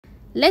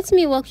Let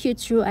me walk you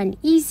through an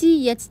easy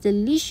yet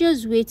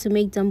delicious way to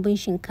make Dambun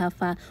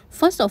Shinkafa.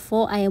 First of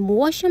all, I am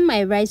washing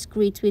my rice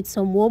grit with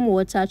some warm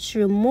water to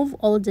remove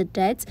all the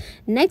dirt.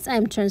 Next, I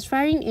am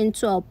transferring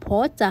into a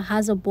pot that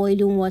has a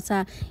boiling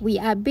water. We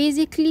are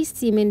basically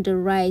steaming the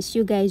rice.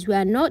 You guys, we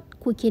are not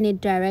cooking it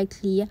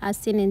directly as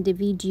seen in the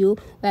video.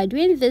 We are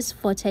doing this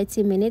for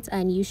 30 minutes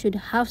and you should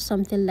have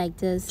something like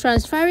this.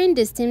 Transferring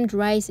the steamed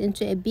rice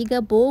into a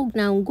bigger bowl.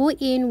 Now go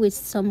in with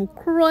some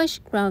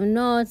crushed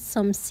groundnut,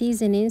 some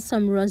seasoning,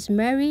 some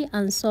rosemary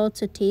and salt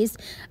to taste.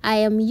 I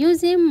am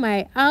using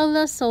my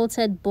Arla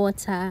Salted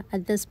Butter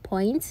at this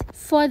point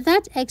for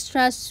that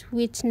extra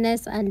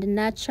sweetness and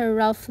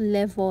natural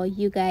flavor,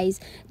 you guys.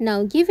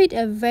 Now give it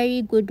a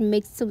very good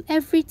mix so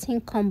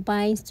everything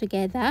combines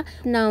together.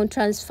 Now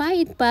transfer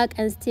it back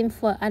and steam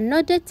for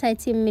another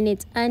 30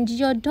 minutes and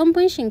your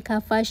Dambun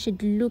Shinkafa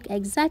should look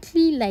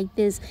exactly like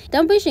this.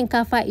 Dambun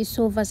Shinkafa is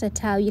so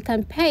versatile. You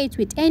can pair it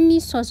with any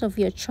sauce of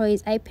your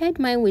choice. I paired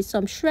mine with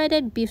some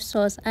shredded beef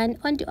sauce, and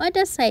on the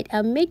other side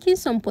I'm making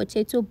some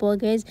potato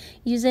burgers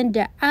using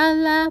the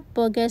Arla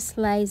burger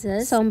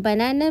slices, some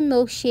banana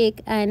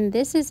milkshake, and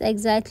this is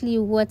exactly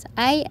what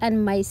I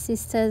and my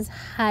sisters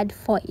had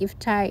for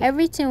iftar.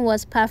 Everything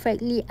was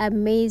perfectly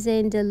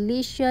amazing,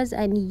 delicious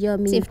and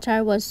yummy.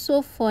 Iftar was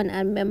so fun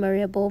and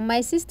memorable.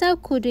 My sister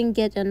couldn't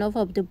get enough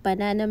of the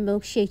banana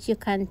milkshake, you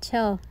can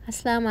tell.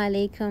 Assalamu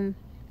alaikum.